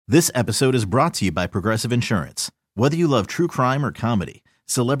This episode is brought to you by Progressive Insurance. Whether you love true crime or comedy,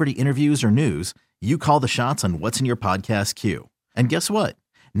 celebrity interviews or news, you call the shots on what's in your podcast queue. And guess what?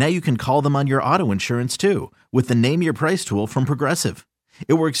 Now you can call them on your auto insurance too with the Name Your Price tool from Progressive.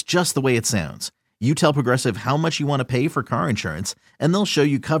 It works just the way it sounds. You tell Progressive how much you want to pay for car insurance, and they'll show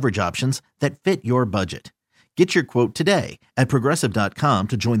you coverage options that fit your budget. Get your quote today at Progressive.com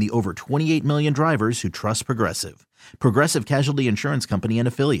to join the over 28 million drivers who trust Progressive. Progressive Casualty Insurance Company and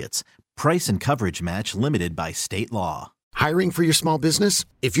Affiliates. Price and coverage match limited by state law. Hiring for your small business?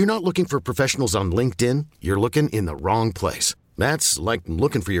 If you're not looking for professionals on LinkedIn, you're looking in the wrong place. That's like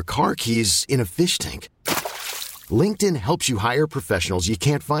looking for your car keys in a fish tank. LinkedIn helps you hire professionals you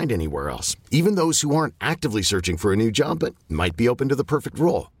can't find anywhere else, even those who aren't actively searching for a new job but might be open to the perfect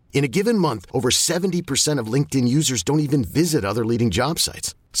role. In a given month, over 70% of LinkedIn users don't even visit other leading job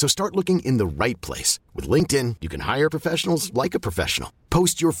sites. So start looking in the right place. With LinkedIn, you can hire professionals like a professional.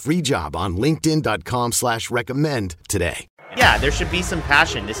 Post your free job on linkedin.com/recommend today. Yeah, there should be some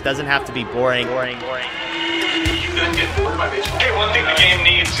passion. This doesn't have to be boring. You couldn't get bored by baseball. Hey, one thing the game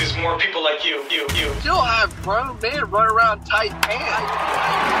needs is more people like you. Still have grown men run around tight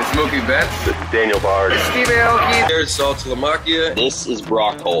pants. It's Mookie Betts. This is Daniel Bard. Steve Aoki. There's Sal Talamacchia. This is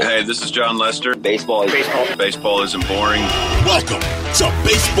Brock Holt. Hey, this is John Lester. Baseball isn't boring. Welcome to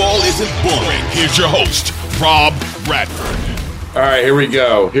Baseball Isn't Boring. Here's your host, Rob Bradford. All right, here we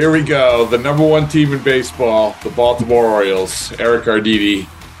go. The number one team in baseball, the Baltimore Orioles. Eric Arditi.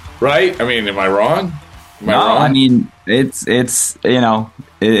 Right? I mean, am I wrong? I mean, it's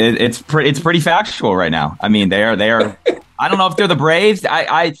pretty factual right now. I mean, they are. I don't know if they're the Braves.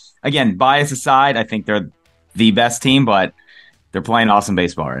 I again, bias aside, I think they're the best team, but they're playing awesome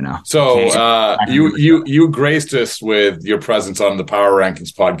baseball right now. So you graced us with your presence on the Power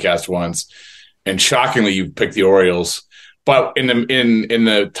Rankings podcast once, and shockingly, you picked the Orioles. But in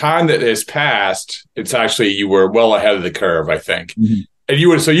the time that has passed, it's actually you were well ahead of the curve, I think. Mm-hmm. And you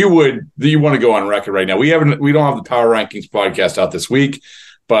want to go on record right now. We don't have the Power Rankings podcast out this week,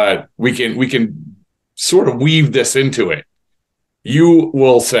 but we can sort of weave this into it. You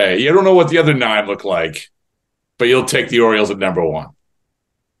will say, you don't know what the other 9 look like, but you'll take the Orioles at number 1.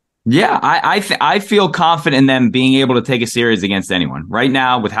 Yeah, I feel confident in them being able to take a series against anyone right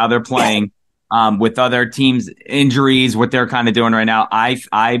now with how they're playing, with other teams' injuries, what they're kind of doing right now.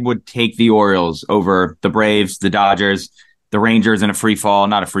 I would take the Orioles over the Braves, the Dodgers, the Rangers in a free fall,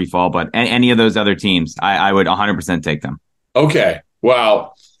 not a free fall, but any of those other teams, I would 100% take them. Okay.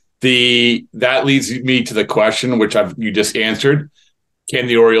 Well, that leads me to the question, which you just answered. Can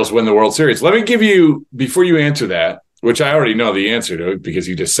the Orioles win the World Series? Let me give you, before you answer that, which I already know the answer to because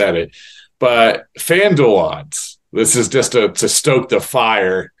you just said it, but FanDuel odds. This is just to stoke the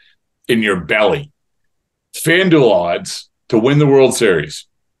fire in your belly. FanDuel odds to win the World Series.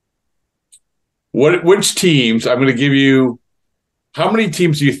 Which teams, I'm going to give you, how many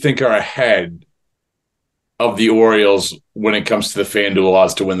teams do you think are ahead of the Orioles when it comes to the FanDuel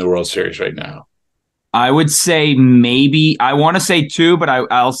odds to win the World Series right now? I would say maybe, I want to say 2, but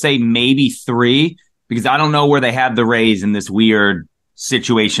I'll say maybe 3, because I don't know where they have the Rays in this weird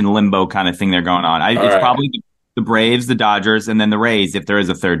situation, limbo kind of thing they're going on. It's probably the Braves, the Dodgers, and then the Rays if there is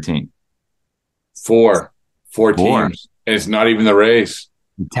a third team. Four teams. And it's not even the Rays.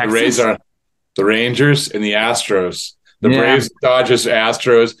 Texas? The Rays are the Rangers and the Astros. The Braves, Dodgers,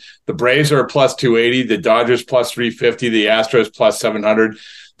 Astros. The Braves are plus 280. The Dodgers plus 350. The Astros plus 700.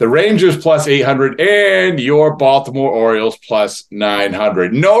 The Rangers plus 800. And your Baltimore Orioles plus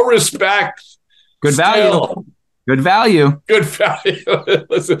 900. No respect. Good value. Good value. Good value.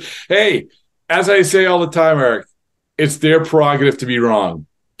 Listen, hey, as I say all the time, Eric, it's their prerogative to be wrong.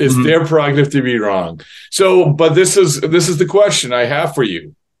 It's their prerogative to be wrong. So, but this is the question I have for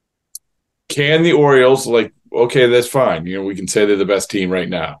you. Can the Orioles, okay, that's fine. We can say they're the best team right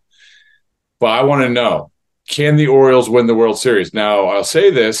now. But I want to know, can the Orioles win the World Series? Now, I'll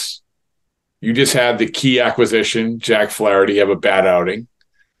say this. You just had the key acquisition, Jack Flaherty, have a bad outing,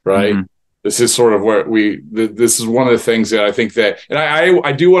 right? Mm-hmm. This is sort of where this is one of the things that I think that, and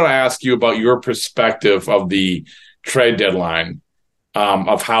I do want to ask you about your perspective of the trade deadline,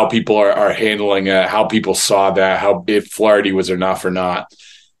 of how people are handling it, how people saw that, if Flaherty was enough or not.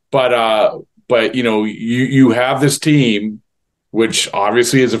 But you have this team, which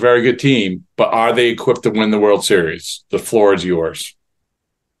obviously is a very good team, but are they equipped to win the World Series? The floor is yours.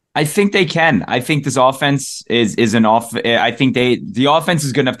 I think they can. I think this offense is an off. I think the offense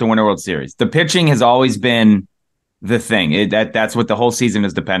is good enough to win a World Series. The pitching has always been the thing. That's what the whole season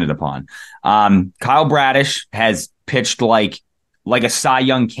is dependent upon. Kyle Bradish has pitched like like a Cy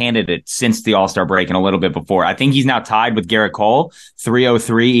Young candidate since the All-Star break and a little bit before. I think he's now tied with Garrett Cole,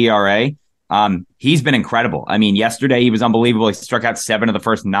 3.03 ERA. He's been incredible. I mean, yesterday he was unbelievable. He struck out 7 of the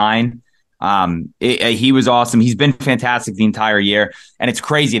first 9. He was awesome. He's been fantastic the entire year, and it's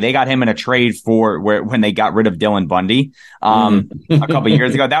crazy. They got him in a trade when they got rid of Dylan Bundy a couple of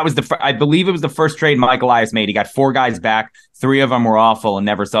years ago. That was I believe it was the first trade Mike Elias made. He got 4 guys back. 3 of them were awful and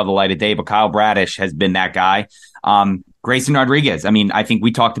never saw the light of day. But Kyle Bradish has been that guy. Grayson Rodriguez. I mean, I think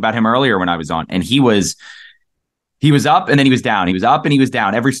we talked about him earlier when I was on, and he was up and then he was down. He was up and he was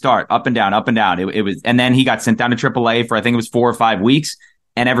down every start, up and down, up and down. It was, and then he got sent down to AAA for I think it was 4 or 5 weeks.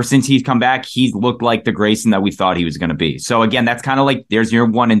 And ever since he's come back, he's looked like the Grayson that we thought he was going to be. So again, that's kind of like there's your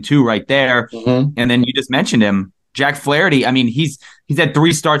 1 and 2 right there. Mm-hmm. And then you just mentioned him, Jack Flaherty. I mean, he's had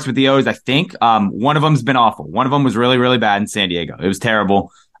 3 starts with the O's, I think. One of them's been awful. One of them was really, really bad in San Diego. It was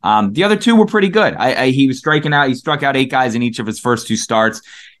terrible. The other 2 were pretty good. He was striking out. He struck out 8 guys in each of his first 2 starts.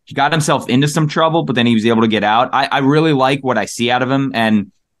 He got himself into some trouble, but then he was able to get out. I really like what I see out of him.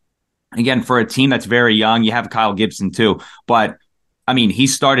 And again, for a team that's very young, you have Kyle Gibson too. But I mean, he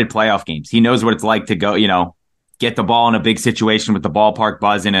started playoff games. He knows what it's like to go, get the ball in a big situation with the ballpark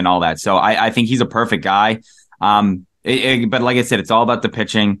buzzing and all that. So I think he's a perfect guy. But like I said, it's all about the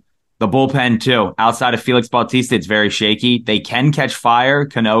pitching. The bullpen too. Outside of Felix Bautista, it's very shaky. They can catch fire.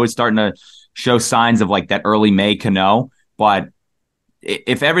 Cano is starting to show signs of like that early May Cano. But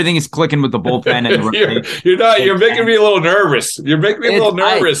if everything is clicking with the bullpen, and you're making me a little nervous. You're making me a little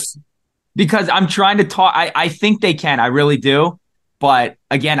nervous because I'm trying to talk. I think they can. I really do. But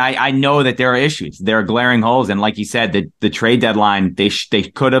again, I know that there are issues. There are glaring holes. And like you said, the trade deadline, they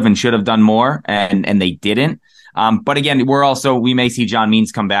could have and should have done more, and they didn't. But again, we may see John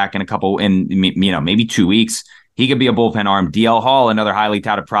Means come back in maybe 2 weeks. He could be a bullpen arm. DL Hall, another highly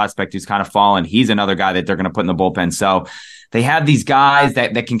touted prospect who's kind of fallen. He's another guy that they're going to put in the bullpen. So they have these guys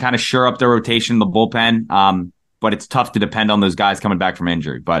that can kind of shore up their rotation in the bullpen. But it's tough to depend on those guys coming back from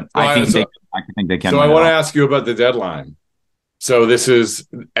injury. But I think they can. So I want to ask you about the deadline. So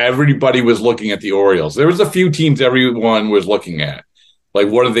everybody was looking at the Orioles. There was a few teams everyone was looking at. Like,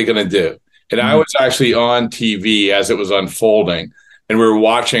 what are they going to do? And I was actually on TV as it was unfolding, and we were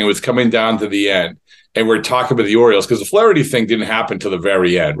watching. It was coming down to the end, and we're talking about the Orioles because the Flaherty thing didn't happen to the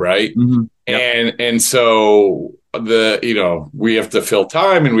very end, right? Mm-hmm. Yep. And so we have to fill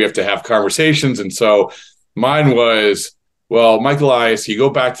time and we have to have conversations. And so mine was, well, Mike Elias, you go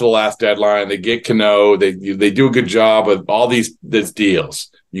back to the last deadline, they get Cano, they do a good job of all these deals.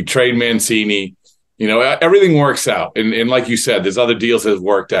 You trade Mancini, everything works out. And like you said, there's other deals that have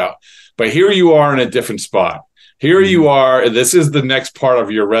worked out. But here you are in a different spot. Here you are. This is the next part of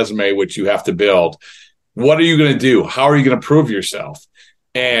your resume, which you have to build. What are you going to do? How are you going to prove yourself?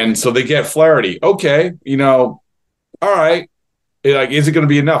 And so they get Flaherty. Okay, all right. Is it going to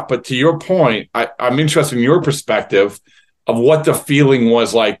be enough? But to your point, I'm interested in your perspective of what the feeling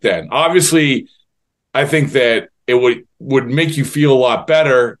was like then. Obviously, I think that it would make you feel a lot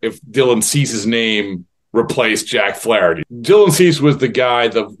better if Dylan Cease's name replaced Jack Flaherty. Dylan Cease was the guy,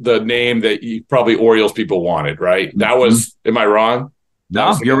 the name that probably Orioles people wanted, right? That was, am I wrong?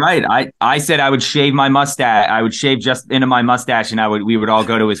 No, you're right. I said I would shave my mustache. I would shave just into my mustache, and we would all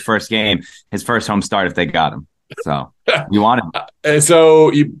go to his first game, his first home start if they got him. So you want him. And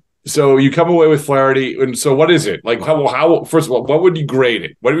so you come away with Flaherty. And so what is it? Like how first of all, what would you grade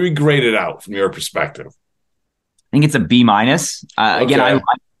it? What would we grade it out from your perspective? I think it's a B-. Again,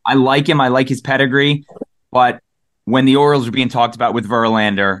 I like him. I like his pedigree. But when the Orioles were being talked about with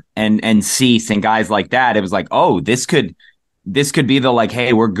Verlander and Cease and guys like that, it was like, oh, this could be the like,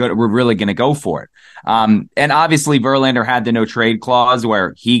 hey, we're good. We're really going to go for it. And obviously Verlander had the no trade clause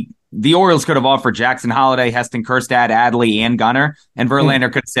where the Orioles could have offered Jackson Holliday, Heston Kjerstad, Adley, and Gunnar, and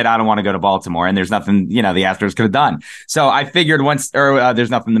Verlander could have said, I don't want to go to Baltimore, and there's nothing, the Astros could have done. So I figured there's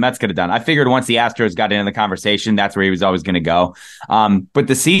nothing the Mets could have done. I figured once the Astros got into the conversation, that's where he was always going to go. But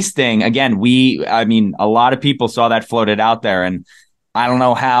the Cease thing, again, a lot of people saw that floated out there, and I don't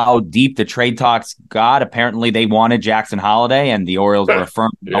know how deep the trade talks got. Apparently they wanted Jackson Holliday, and the Orioles were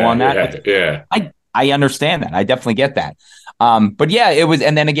firm no on that. Yeah. I understand that. I definitely get that. But yeah, it was,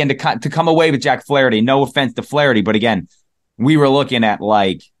 and then again to come away with Jack Flaherty. No offense to Flaherty, but again, we were looking at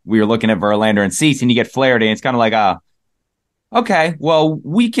Verlander and Cease, and you get Flaherty, and it's kind of like, okay, well,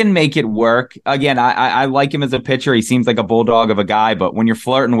 we can make it work. Again, I like him as a pitcher. He seems like a bulldog of a guy, but when you're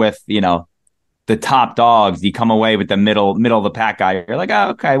flirting with the top dogs, you come away with the middle of the pack guy. You're like,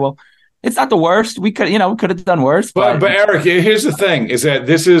 okay, well, it's not the worst. We could have done worse. But Eric, here's the thing: is that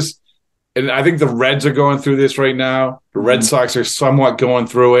this is. And I think the Reds are going through this right now. The Red Sox are somewhat going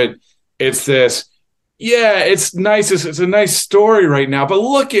through it. It's this, yeah, it's nice. It's a nice story right now. But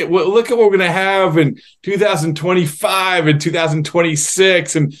look at what we're going to have in 2025 and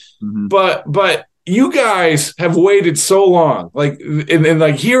 2026, and but you guys have waited so long. Like and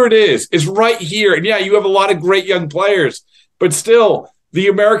like here it is. It's right here. And yeah, you have a lot of great young players, but still, the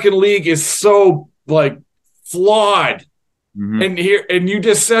American League is so like flawed. And you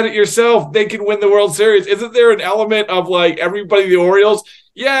just said it yourself. They can win the World Series. Isn't there an element of like everybody, the Orioles?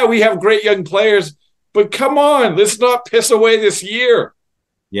 Yeah, we have great young players. But come on, let's not piss away this year.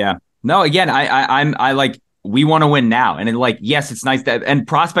 Yeah. No, again, I like, we want to win now. And like, yes, it's nice that, and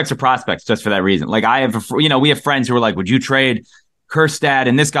prospects are prospects just for that reason. Like we have friends who are like, would you trade Kerstad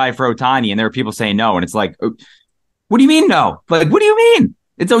and this guy for Ohtani? And there are people saying no. And it's like, what do you mean no? Like, what do you mean?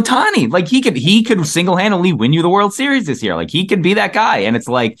 It's Ohtani. Like he could single-handedly win you the World Series this year. Like he could be that guy. And it's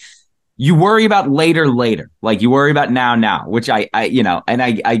like, you worry about later. Like you worry about now, which I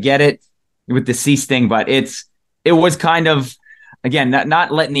get it with the Cease thing, but it was kind of, again,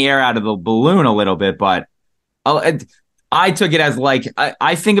 not letting the air out of the balloon a little bit, but I took it as like,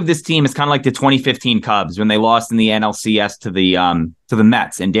 I think of this team as kind of like the 2015 Cubs when they lost in the NLCS to the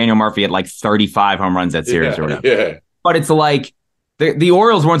Mets, and Daniel Murphy had like 35 home runs that series or whatever. Yeah. But it's like, the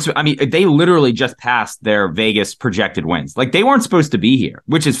Orioles weren't, I mean, they literally just passed their Vegas projected wins. Like they weren't supposed to be here,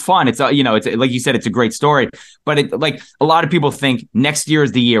 which is fun. It's, it's like you said, it's a great story, but like a lot of people think next year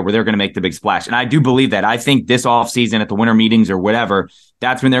is the year where they're going to make the big splash. And I do believe that. I think this offseason at the winter meetings or whatever,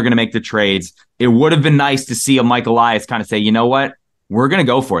 that's when they're going to make the trades. It would have been nice to see a Mike Elias kind of say, you know what? We're going to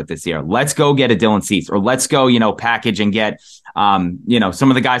go for it this year. Let's go get a Dylan Cease, or let's go, package and get, some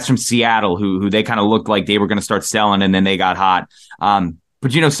of the guys from Seattle who they kind of looked like they were going to start selling and then they got hot.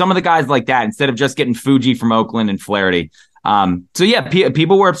 But some of the guys like that, instead of just getting Fuji from Oakland and Flaherty. So yeah,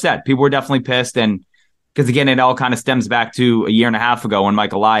 people were upset. People were definitely pissed. And because again, it all kind of stems back to a year and a half ago when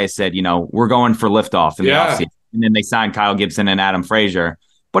Mike Elias said, we're going for liftoff in the offseason. And then they signed Kyle Gibson and Adam Frazier.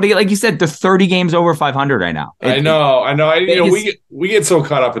 But like you said, they're 30 games over 500 right now. I know. We get so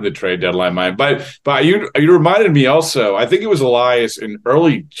caught up in the trade deadline, man. But you reminded me also. I think it was Elias in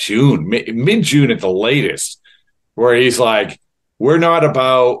early June, mid-June at the latest, where he's like, "We're not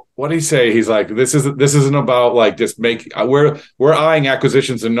about what did he say? He's like, this isn't about like just we're eyeing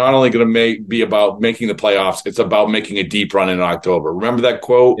acquisitions and not only going to be about making the playoffs. It's about making a deep run in October." Remember that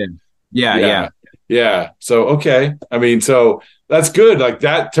quote? Yeah. So okay, I mean, so. That's good. Like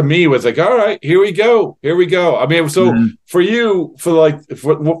that to me was like, all right, here we go. I mean, so for you,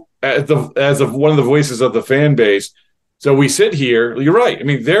 as of one of the voices of the fan base, so we sit here. You're right. I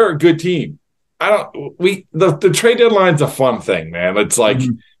mean, they're a good team. The trade deadline's a fun thing, man. It's like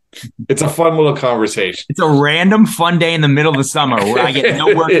it's a fun little conversation. It's a random fun day in the middle of the summer where I get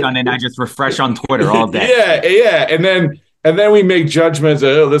no work done and I just refresh on Twitter all day. Yeah, and then we make judgments.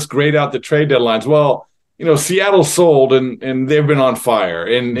 Let's grade out the trade deadlines. Well. Seattle sold and they've been on fire.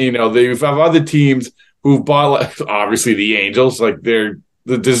 And, they have other teams who've bought, like, obviously the Angels, like they're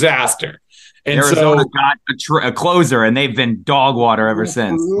the disaster. And Arizona got a closer and they've been dog water ever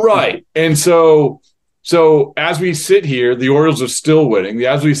since. Right. And so as we sit here, the Orioles are still winning.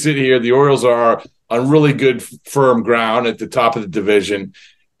 As we sit here, the Orioles are on really good, firm ground at the top of the division.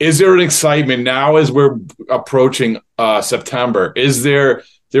 Is there an excitement now as we're approaching September?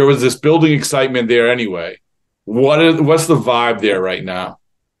 There was this building excitement there anyway. What's the vibe there right now?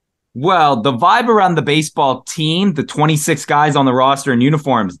 Well, the vibe around the baseball team, the 26 guys on the roster in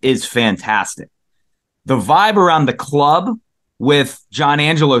uniforms, is fantastic. The vibe around the club with John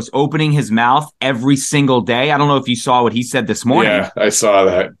Angelos opening his mouth every single day. I don't know if you saw what he said this morning. Yeah, I saw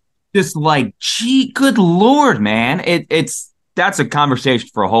that. Just like, gee, good Lord, man. That's a conversation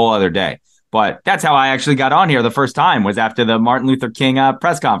for a whole other day. But that's how I actually got on here the first time, was after the Martin Luther King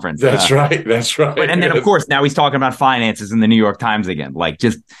press conference. That's right. And then, of course, now he's talking about finances in the New York Times again. Like,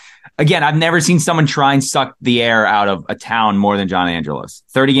 just, again, I've never seen someone try and suck the air out of a town more than John Angelos.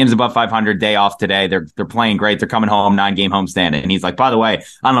 30 games above 500, day off today. They're playing great. They're coming home, 9-game homestand. And he's like, by the way,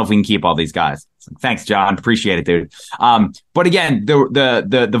 I don't know if we can keep all these guys. Like, thanks, John. Appreciate it, dude. But again,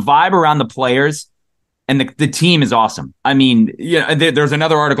 the vibe around the players and the team is awesome. I mean, there's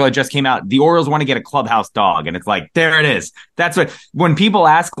another article that just came out. The Orioles want to get a clubhouse dog. And it's like, there it is. That's what, when people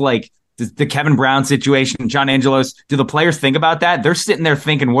ask, like, the Kevin Brown situation, John Angelos, do the players think about that? They're sitting there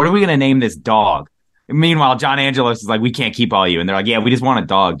thinking, what are we going to name this dog? Meanwhile, John Angelos is like, we can't keep all you. And they're like, yeah, we just want a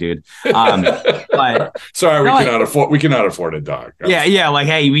dog, dude. But sorry, we cannot afford a dog. Yeah. Like,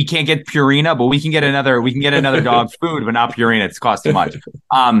 hey, we can't get Purina, but we can get another dog's food, but not Purina. It's cost too much.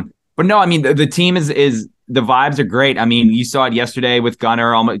 But no, I mean, the team is the vibes are great. I mean, you saw it yesterday with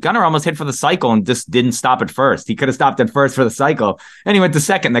Gunnar. Gunnar almost hit for the cycle and just didn't stop at first. He could have stopped at first for the cycle, and he went to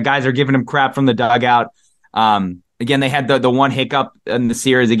second. The guys are giving him crap from the dugout. Again, they had the one hiccup in the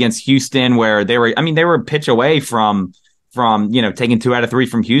series against Houston where they were a pitch away from taking 2 out of 3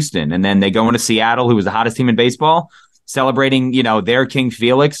 from Houston, and then they go into Seattle, who was the hottest team in baseball, celebrating their King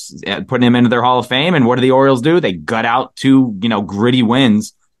Felix, putting him into their Hall of Fame. And what do the Orioles do? They gut out 2 gritty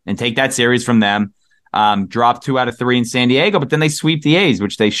wins and take that series from them. Drop 2 out of 3 in San Diego, but then they sweep the A's,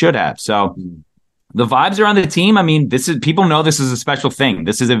 which they should have. So the vibes around the team, I mean, people know this is a special thing.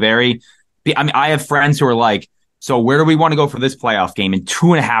 This is I have friends who are like, so where do we want to go for this playoff game in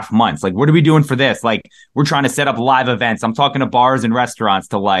 2.5 months? Like, what are we doing for this? Like, we're trying to set up live events. I'm talking to bars and restaurants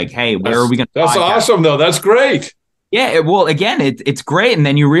to like, hey, where are we going to? That's awesome, though. That's great. Yeah, well, again, it's great. And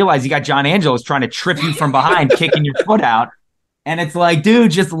then you realize you got John Angelos trying to trip you from behind, kicking your foot out. And it's like,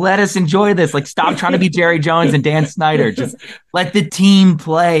 dude, just let us enjoy this. Like, stop trying to be Jerry Jones and Dan Snyder. Just let the team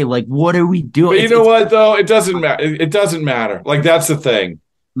play. Like, what are we doing? But you know what, though? It doesn't matter. It doesn't matter. Like, that's the thing.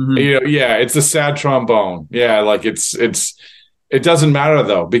 Mm-hmm. It's a sad trombone. Yeah, like it doesn't matter,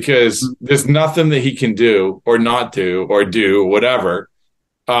 though, because there's nothing that he can do or not do or do whatever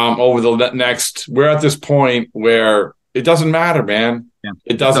over the next. We're at this point where it doesn't matter, man. Yeah.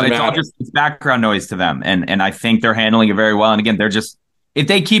 It doesn't matter. It's background noise to them, and I think they're handling it very well. And again, they're just, if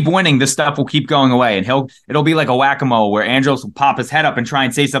they keep winning, this stuff will keep going away, and it'll be like a whack-a-mole where Angelos will pop his head up and try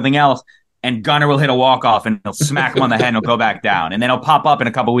and say something else, and Gunnar will hit a walk-off and he'll smack him on the head and he'll go back down, and then he'll pop up in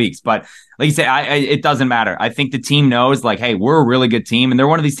a couple weeks. But like you say, it doesn't matter. I think the team knows, like, hey, we're a really good team, and they're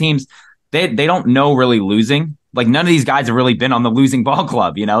one of these teams. They don't know really losing. Like, none of these guys have really been on the losing ball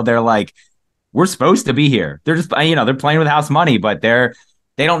club. They're like, we're supposed to be here. They're just, they're playing with house money, but they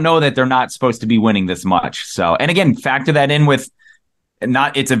don't know that they're not supposed to be winning this much. So, and again, factor that in with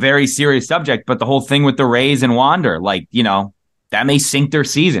it's a very serious subject, but the whole thing with the Rays and Wander, like, that may sink their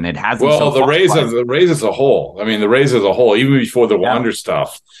season. It hasn't. Well, the Rays as a whole. I mean, the Rays as a whole, even before the Wander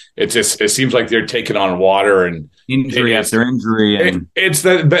stuff, it seems like they're taking on water and injury after injury. And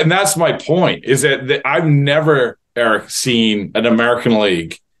and that's my point. Is that I've never, Eric, seen an American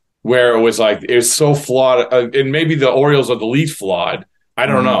League where it was so flawed, and maybe the Orioles are the least flawed. I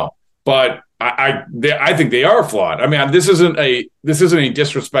don't know, but I think they are flawed. I mean, this isn't a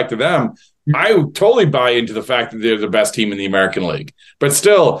disrespect to them. I totally buy into the fact that they're the best team in the American League, but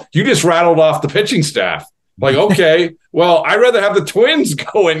still, you just rattled off the pitching staff. Like, okay, well, I'd rather have the Twins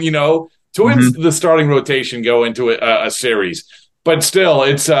go in, the starting rotation go into a series, but still,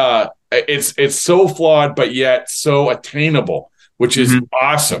 it's so flawed, but yet so attainable, which is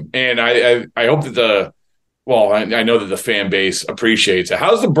awesome. And I hope that I know that the fan base appreciates it.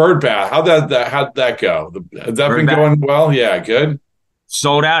 How's the bird bath? How'd that go? Has that been going well? Yeah, good.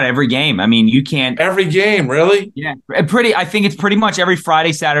 Sold out every game. I mean, you can't. Every game, really? Yeah, I think it's pretty much every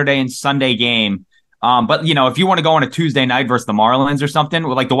Friday, Saturday, and Sunday game. But if you want to go on a Tuesday night versus the Marlins or something,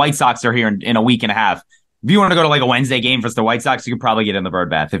 like the White Sox are here in a week and a half. If you want to go to like a Wednesday game versus the White Sox, you could probably get in the bird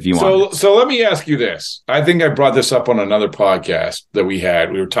bath if you want. So let me ask you this. I think I brought this up on another podcast that we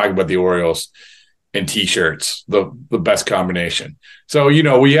had. We were talking about the Orioles and T-shirts, the best combination. So,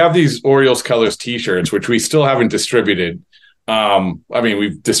 we have these Orioles colors T-shirts, which we still haven't distributed. I've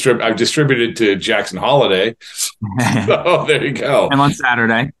distributed to Jackson Holiday. So there you go. I'm on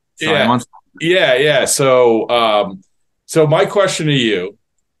Saturday. Yeah. So my question to you,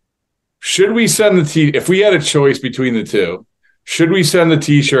 should we send if we had a choice between the two, should we send the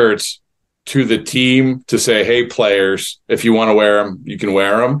T-shirts to the team to say, hey, players, if you want to wear them, you can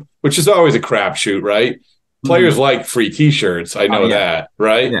wear them, which is always a crapshoot, right? Players like free T-shirts. I know that,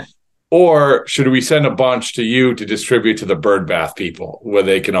 right? Yeah. Or should we send a bunch to you to distribute to the bird bath people where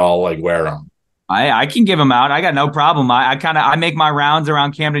they can all wear them? I can give them out. I got no problem. I make my rounds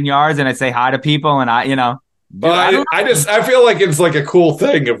around Camden Yards and I say hi to people and I feel like it's like a cool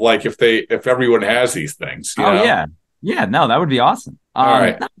thing of if everyone has these things. You know? Yeah. No, that would be awesome. All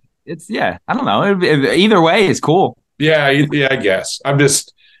right. I don't know. Either way is cool. Yeah. I guess I'm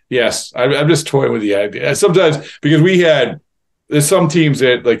just toying with the idea sometimes because there's some teams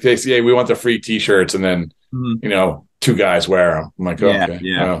that they say, hey, we want the free T-shirts, and then two guys wear them. I'm like, okay,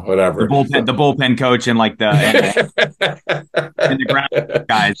 whatever. The bullpen coach and the ground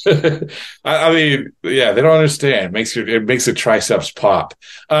guys. I mean, they don't understand. It makes the triceps pop.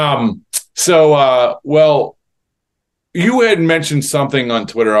 You had mentioned something on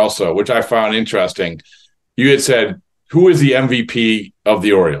Twitter also, which I found interesting. You had said, "Who is the MVP of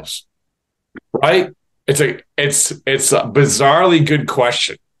the Orioles?" Right? It's a bizarrely good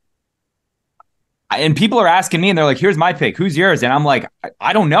question. And people are asking me, and they're like, here's my pick. Who's yours? And I'm like,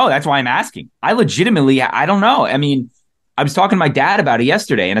 I don't know. That's why I'm asking. I don't know. I mean, I was talking to my dad about it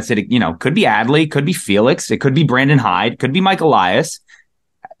yesterday, and I said, could be Adley, could be Felix, it could be Brandon Hyde, could be Mike Elias.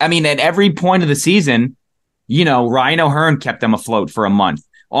 I mean, at every point of the season, Ryan O'Hearn kept them afloat for a month.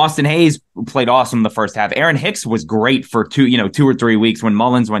 Austin Hayes played awesome the first half. Aaron Hicks was great for 2 or 3 weeks when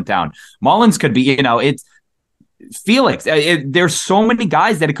Mullins went down. Mullins could be, it's Felix. There's so many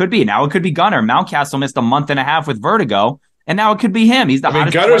guys that it could be. Now it could be Gunnar. Mountcastle missed a month and a half with vertigo, and now it could be him. He's the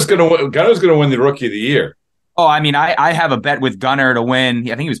hottest. Gunner's going to win the Rookie of the Year. Oh, I mean, I have a bet with Gunnar to win.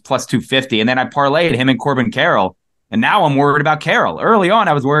 I think he was plus 250, and then I parlayed him and Corbin Carroll, and now I'm worried about Carroll. Early on,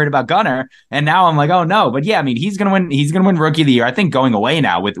 I was worried about Gunnar, and now I'm like, oh no. But yeah, I mean, he's going to win. He's going to win Rookie of the Year. I think going away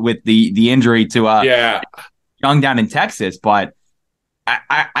now with the injury to Young down in Texas, but.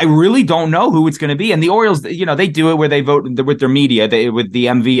 I really don't know who it's going to be. And the Orioles, they do it where they vote with their media, with the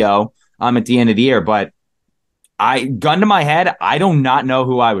MVO at the end of the year. But gun to my head, I do not know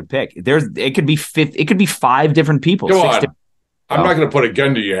who I would pick. It could be 5 different people. Go on. I'm not going to put a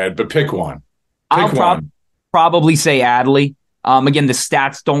gun to your head, but pick one. I'll probably say Adley. Again, the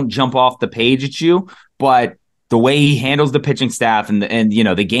stats don't jump off the page at you, but the way he handles the pitching staff and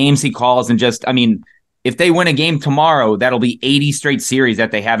the games he calls and just, I mean, if they win a game tomorrow, that'll be 80 straight series that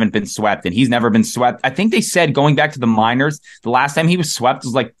they haven't been swept, and he's never been swept. I think they said going back to the minors, the last time he was swept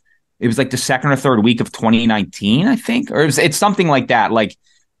was like the second or third week of 2019, I think, or it's something like that,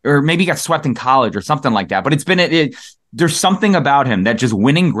 or maybe he got swept in college or something like that. But it's been there's something about him that just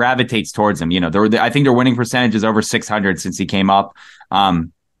winning gravitates towards him. I think their winning percentage is over 600 since he came up.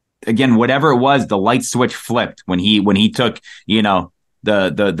 Again, whatever it was, the light switch flipped when he took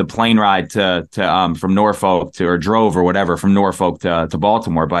the plane ride to from Norfolk or drove or whatever from Norfolk to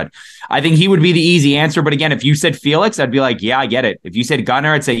Baltimore. But I think he would be the easy answer. But again, if you said Felix, I'd be like, yeah, I get it. If you said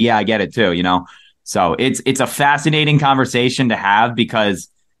Gunnar, I'd say, yeah, I get it too, So it's a fascinating conversation to have because,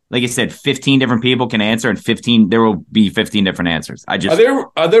 like I said, 15 different people can answer, and there will be 15 different answers. Are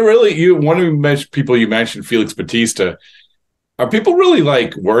there really one of the people you mentioned, Felix Bautista? Are people really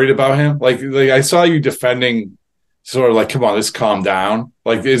worried about him? Like I saw you defending. Sort of come on, let's calm down.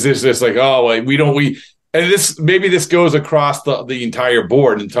 Is this and this goes across the entire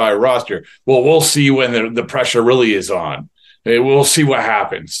board, entire roster. Well, we'll see when the pressure really is on. We'll see what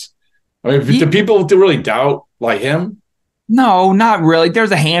happens. I mean, do people really doubt him? No, not really.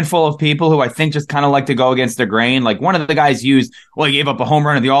 There's a handful of people who I think just kind of like to go against the grain. Like one of the guys he gave up a home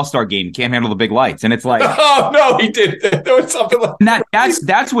run in the All-Star game. Can't handle the big lights. And it's like, oh, no, he did. There was something like that.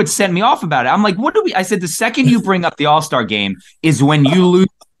 That's what sent me off about it. I'm like, I said, the second you bring up the All-Star game is when you lose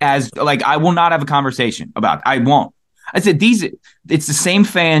I will not have a conversation about it. I won't. I said, it's the same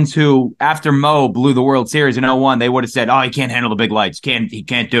fans who, after Mo blew the World Series in 2001, they would have said, oh, he can't handle the big lights. He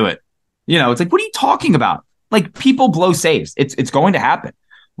can't do it. It's like, what are you talking about? People blow saves. It's going to happen.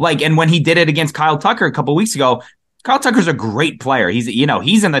 And when he did it against Kyle Tucker a couple of weeks ago, Kyle Tucker's a great player. He's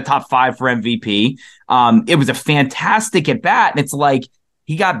in the top 5 for MVP. It was a fantastic at bat. And it's like,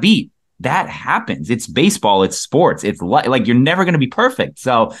 he got beat. That happens. It's baseball. It's sports. It's you're never going to be perfect.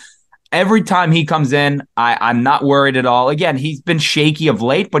 So every time he comes in, I'm not worried at all. Again, he's been shaky of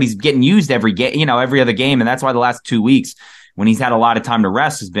late, but he's getting used every game, every other game. And that's why the last 2 weeks when he's had a lot of time to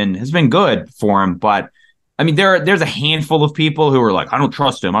rest has been good for him. But I mean, there's a handful of people who are like, I don't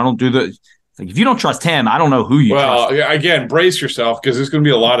trust him. I don't do the. If you don't trust him, I don't know who you trust. Well, again, brace yourself because there's going to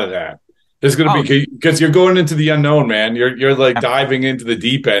be a lot of that. There's going to be because you're going into the unknown, man. You're diving into the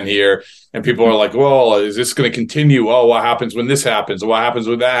deep end here, and people are like, "Well, is this going to continue? Oh, what happens when this happens? What happens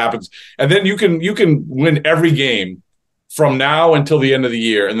when that happens?" And then you can win every game from now until the end of the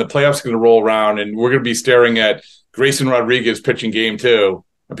year, and the playoffs are going to roll around, and we're going to be staring at Grayson Rodriguez pitching game 2.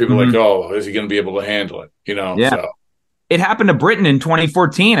 And people are like, oh, is he going to be able to handle it? Yeah. So. It happened to Britton in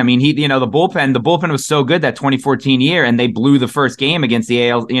 2014. I mean, the bullpen was so good that 2014 year, and they blew the first game against the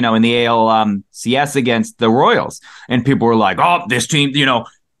AL, in the ALCS against the Royals. And people were like, oh, this team,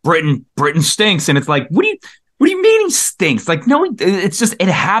 Britton stinks. And it's like, what do you mean he stinks? No, it's just, it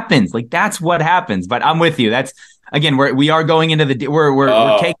happens. That's what happens. But I'm with you. That's, again, we are going into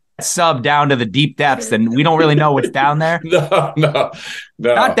we're taking sub down to the deep depths, and we don't really know what's down there. No.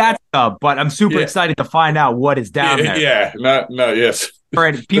 Not that sub, but I'm super excited to find out what is down there. Yeah, yes.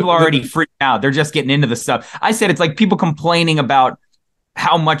 People are already freaking out. They're just getting into the stuff. I said it's like people complaining about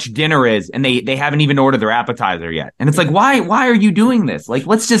how much dinner is, and they haven't even ordered their appetizer yet. And it's like, why are you doing this?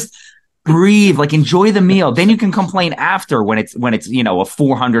 Let's just breathe, enjoy the meal. Then you can complain after when it's a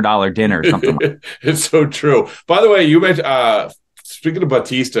 $400 dinner or something. It's so true. By the way, you mentioned speaking of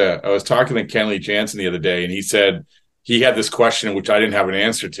Bautista, I was talking to Kenley Jansen the other day, and he said he had this question which I didn't have an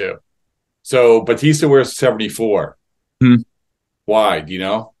answer to. So Batista wears 74. Hmm. Why? Do you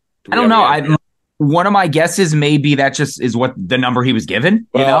know? I don't know. One of my guesses maybe that just is what the number he was given.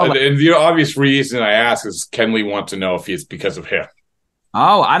 Well, and the obvious reason I ask is Kenley wants to know if it's because of him.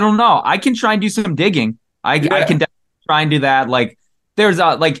 Oh, I don't know. I can try and do some digging. I can definitely try and do that. Like, there's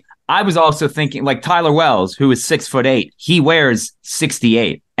I was also thinking like Tyler Wells, who is 6'8", he wears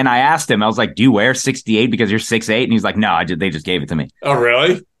 68. And I asked him, I was like, do you wear 68 because you're 6'8"? And he's like, no, they just gave it to me. Oh,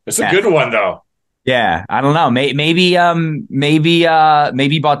 really? It's a good one though. Yeah, I don't know. Maybe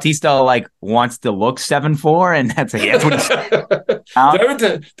Bautista like wants to look 7'4", and that's what he's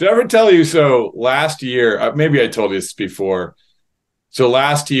Did I ever tell you so last year? Maybe I told you this before. So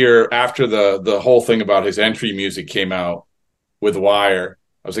last year, after the whole thing about his entry music came out with Wire,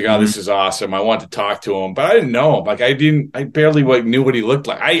 I was like, "Oh, this is awesome! I want to talk to him," but I didn't know him. Like I barely knew what he looked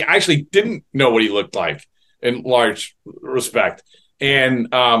like. I actually didn't know what he looked like in large respect. And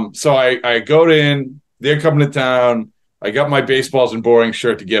so I go in. They're coming to town. I got my baseballs and boring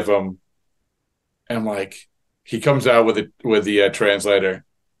shirt to give him. And I'm like, he comes out with the translator.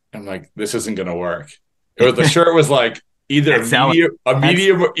 I'm like, this isn't going to work. The shirt was like either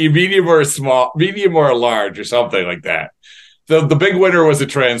medium or small, medium or a large or something like that. The big winner was a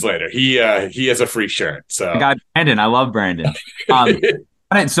translator. He has a free shirt. So I got Brandon. I love Brandon.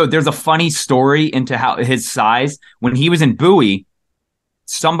 So there's a funny story into how his size when he was in Bowie.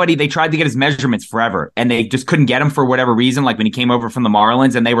 They tried to get his measurements forever and they just couldn't get him for whatever reason. Like when he came over from the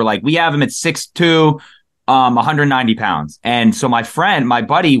Marlins and they were like, we have him at 6'2", 190 pounds. And so my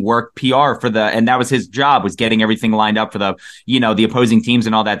buddy worked PR and that was his job, was getting everything lined up for the opposing teams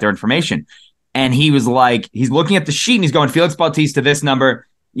and all that, their information. And he was like, he's looking at the sheet and he's going, Felix Bautista, this number,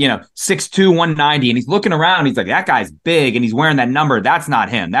 6'2", 190. And he's looking around. He's like, that guy's big and he's wearing that number. That's not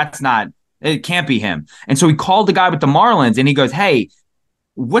him. It can't be him. And so he called the guy with the Marlins and he goes, hey,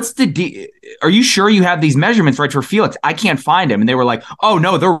 what's are you sure you have these measurements right for Felix? I can't find him. And they were like, oh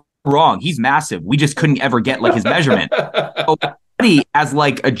no, they're wrong. He's massive. We just couldn't ever get like his measurement. So, as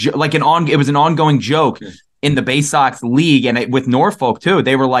it was an ongoing joke in the Bay Sox league and with Norfolk too.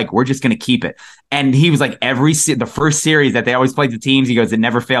 They were like, we're just going to keep it. And he was like, the first series that they always played the teams, he goes, it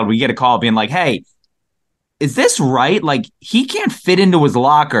never failed. We get a call being like, hey, is this right? Like he can't fit into his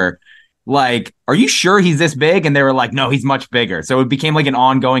locker. Like, are you sure he's this big? And they were like, no, he's much bigger. So it became like an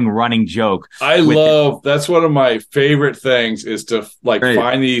ongoing running joke. That's one of my favorite things is to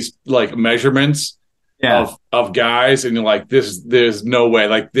find these like measurements of guys. And you're like, there's no way.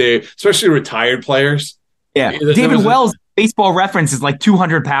 Like especially retired players. Yeah. David Wells, Baseball Reference is like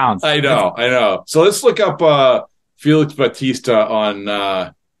 200 pounds. I know. So let's look up Felix Bautista on,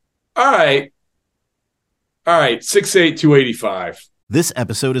 all right. 6'8", 285. This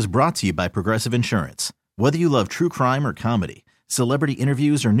episode is brought to you by Progressive Insurance. Whether you love true crime or comedy, celebrity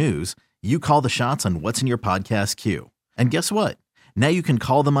interviews or news, you call the shots on what's in your podcast queue. And guess what? Now you can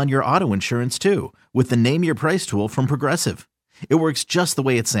call them on your auto insurance too with the Name Your Price tool from Progressive. It works just the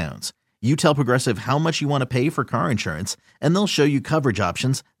way it sounds. You tell Progressive how much you want to pay for car insurance, and they'll show you coverage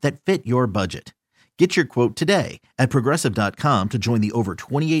options that fit your budget. Get your quote today at Progressive.com to join the over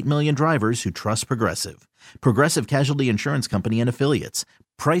 28 million drivers who trust Progressive. Progressive Casualty Insurance Company and Affiliates.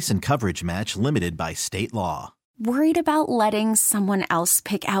 Price and coverage match limited by state law. Worried about letting someone else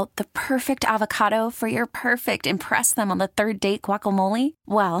pick out the perfect avocado for your perfect impress them on the third date guacamole?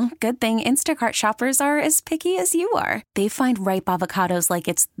 Well, good thing Instacart shoppers are as picky as you are. They find ripe avocados like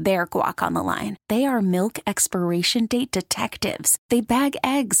it's their guac on the line. They are milk expiration date detectives. They bag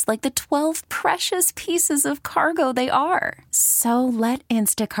eggs like the 12 precious pieces of cargo they are. So let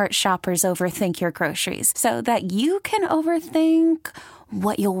Instacart shoppers overthink your groceries so that you can overthink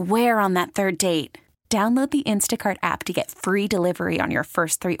what you'll wear on that third date. Download the Instacart app to get free delivery on your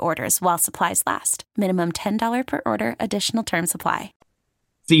first 3 orders while supplies last. Minimum $10 per order. Additional terms apply.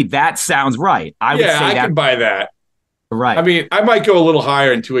 See, that sounds right. I can buy that. Right. I mean, I might go a little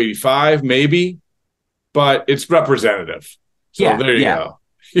higher in 285, maybe, but it's representative. So there you go.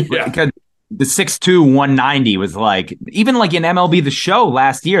 Yeah. Because the 6'2", 190 was like, even like in MLB The Show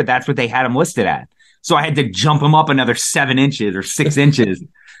last year, that's what they had him listed at. So I had to jump him up another 7 inches or 6 inches.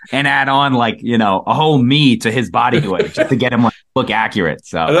 And add on a whole me to his body weight just to get him look accurate.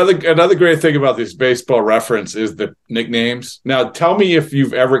 So another great thing about this Baseball Reference is the nicknames. Now tell me if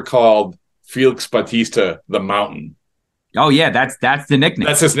you've ever called Felix Bautista the Mountain. Oh yeah, that's the nickname.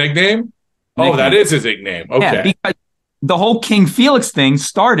 That's his nickname? Oh, that is his nickname. Okay. Yeah, because the whole King Felix thing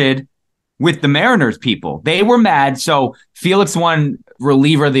started with the Mariners people. They were mad. So Felix won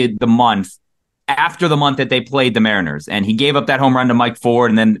reliever the month after the month that they played the Mariners, and he gave up that home run to Mike Ford,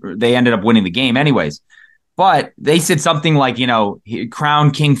 and then they ended up winning the game anyways. But they said something like, crown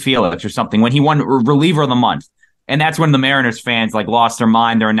King Felix or something when he won reliever of the month. And that's when the Mariners fans like lost their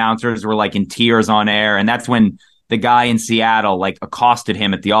mind. Their announcers were like in tears on air. And that's when the guy in Seattle like accosted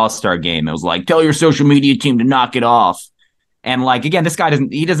him at the All-Star game. It was like, tell your social media team to knock it off. And like, again, this guy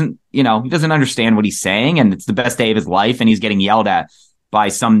doesn't understand what he's saying. And it's the best day of his life. And he's getting yelled at by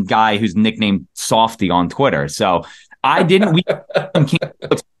some guy who's nicknamed Softy on Twitter. So we King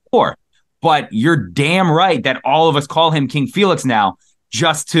Felix before, but you're damn right that all of us call him King Felix now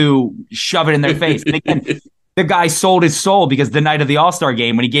just to shove it in their face. And again, the guy sold his soul because the night of the All-Star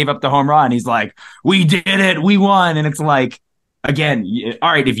game, when he gave up the home run, he's like, we did it, we won. And it's like, again,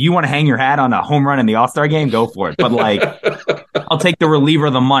 all right, if you want to hang your hat on a home run in the All-Star game, go for it. But like, I'll take the reliever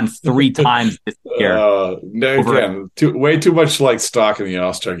of the month 3 times this year. Way too much like stock in the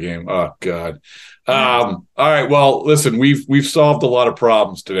All-Star game. Oh God. All right. Well, listen, we've solved a lot of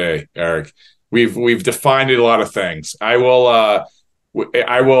problems today, Eric. We've defined a lot of things. I will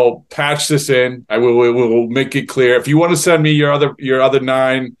patch this in. We'll make it clear. If you want to send me your other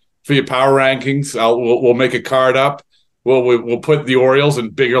 9 for your power rankings, we'll make a card up. We'll put the Orioles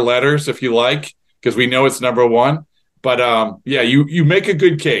in bigger letters if you like, because we know it's number 1. But you make a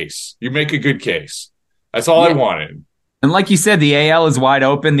good case. You make a good case. That's all I wanted. And like you said, the AL is wide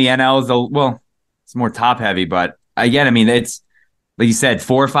open. The NL is it's more top heavy. But again, it's like you said,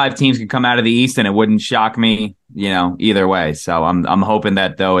 4 or 5 teams can come out of the East, and it wouldn't shock me, either way. So I'm hoping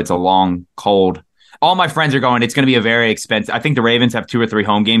that though it's a long, cold. All my friends are going, it's going to be a very expensive. I think the Ravens have 2 or 3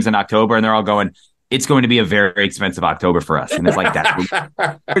 home games in October, and they're all going, it's going to be a very expensive October for us. And it's like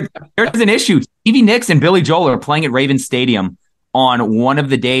that. There's an issue. Stevie Nicks and Billy Joel are playing at Ravens Stadium on one of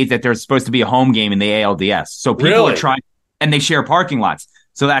the days that there's supposed to be a home game in the ALDS. So people are trying, and they share parking lots.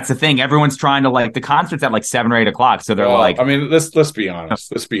 So that's the thing. Everyone's trying to the concert's at 7 or 8 o'clock. So they're let's be honest.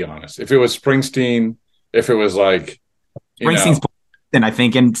 Let's be honest. If it was Springsteen, if it was Springsteen's I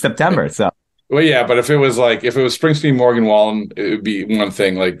think in September. So well, yeah, but if it was Springsteen, Morgan Wallen, it would be one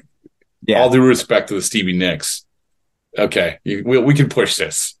thing. All due respect to the Stevie Nicks. Okay, we can push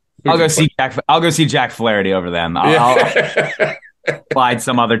this. I'll go see Jack Flaherty over them. I'll slide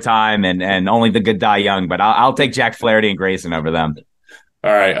some other time, and only the good die young. But I'll take Jack Flaherty and Grayson over them.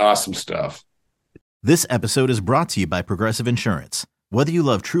 All right, awesome stuff. This episode is brought to you by Progressive Insurance. Whether you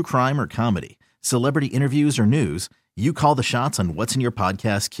love true crime or comedy, celebrity interviews or news, you call the shots on what's in your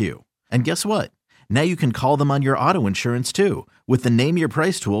podcast queue. And guess what? Now you can call them on your auto insurance too with the Name Your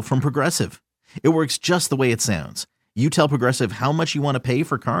Price tool from Progressive. It works just the way it sounds. You tell Progressive how much you want to pay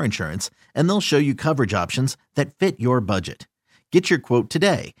for car insurance, and they'll show you coverage options that fit your budget. Get your quote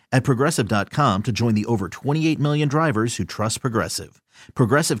today at Progressive.com to join the over 28 million drivers who trust Progressive.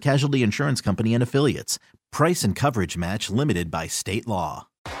 Progressive Casualty Insurance Company and Affiliates. Price and coverage match limited by state law.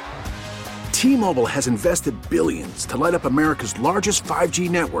 T-Mobile has invested billions to light up America's largest 5G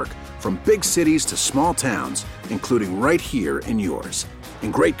network, from big cities to small towns, including right here in yours.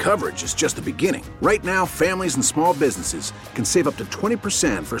 And great coverage is just the beginning. Right now, families and small businesses can save up to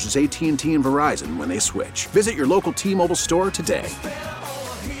 20% versus AT&T and Verizon when they switch. Visit your local T-Mobile store today.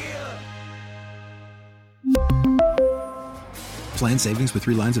 Plan savings with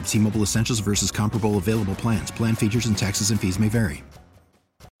 3 lines of T-Mobile Essentials versus comparable available plans. Plan features and taxes and fees may vary.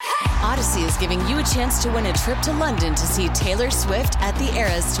 Odyssey is giving you a chance to win a trip to London to see Taylor Swift at the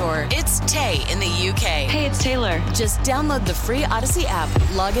Eras Tour. It's Tay in the UK. Hey, it's Taylor. Just download the free Odyssey app,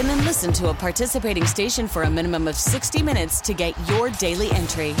 log in and listen to a participating station for a minimum of 60 minutes to get your daily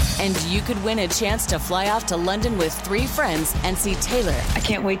entry. And you could win a chance to fly off to London with 3 friends and see Taylor. I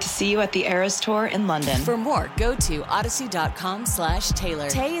can't wait to see you at the Eras Tour in London. For more, go to odyssey.com/Taylor.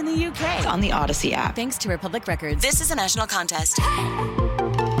 Tay in the UK. It's on the Odyssey app. Thanks to Republic Records. This is a national contest.